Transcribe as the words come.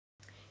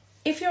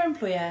If your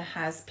employer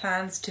has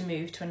plans to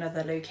move to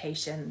another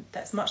location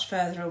that's much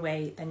further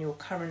away than your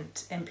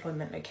current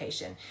employment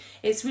location,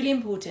 it's really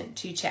important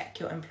to check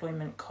your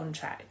employment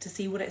contract to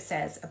see what it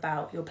says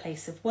about your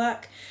place of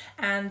work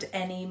and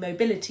any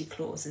mobility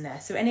clause in there.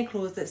 So any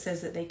clause that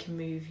says that they can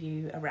move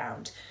you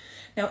around.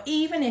 Now,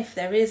 even if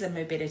there is a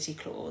mobility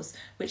clause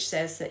which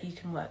says that you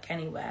can work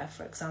anywhere,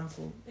 for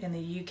example, in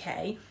the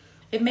UK,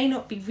 it may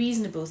not be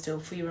reasonable still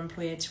for your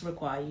employer to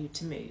require you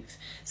to move.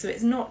 So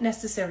it's not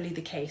necessarily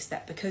the case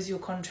that because your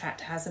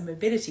contract has a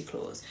mobility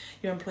clause,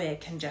 your employer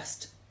can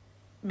just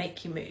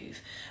make you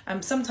move.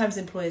 Sometimes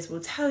employers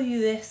will tell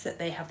you this, that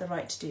they have the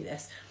right to do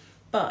this.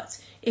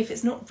 But if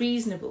it's not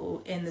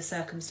reasonable in the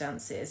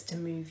circumstances to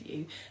move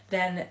you,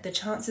 then the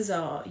chances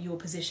are your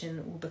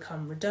position will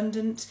become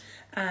redundant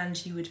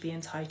and you would be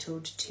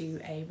entitled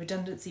to a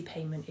redundancy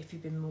payment if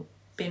you've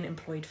been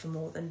employed for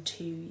more than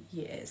 2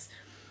 years.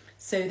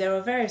 So there are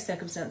various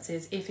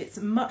circumstances. If it's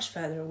much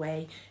further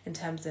away in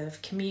terms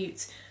of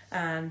commute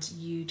and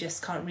you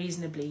just can't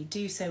reasonably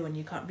do so and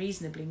you can't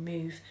reasonably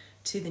move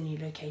to the new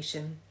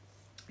location,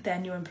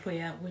 then your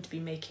employer would be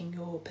making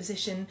your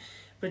position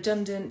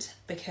redundant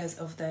because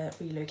of the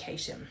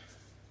relocation.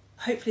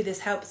 Hopefully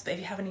this helps, but if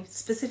you have any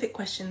specific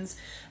questions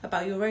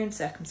about your own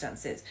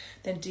circumstances,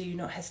 then do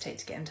not hesitate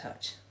to get in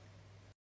touch.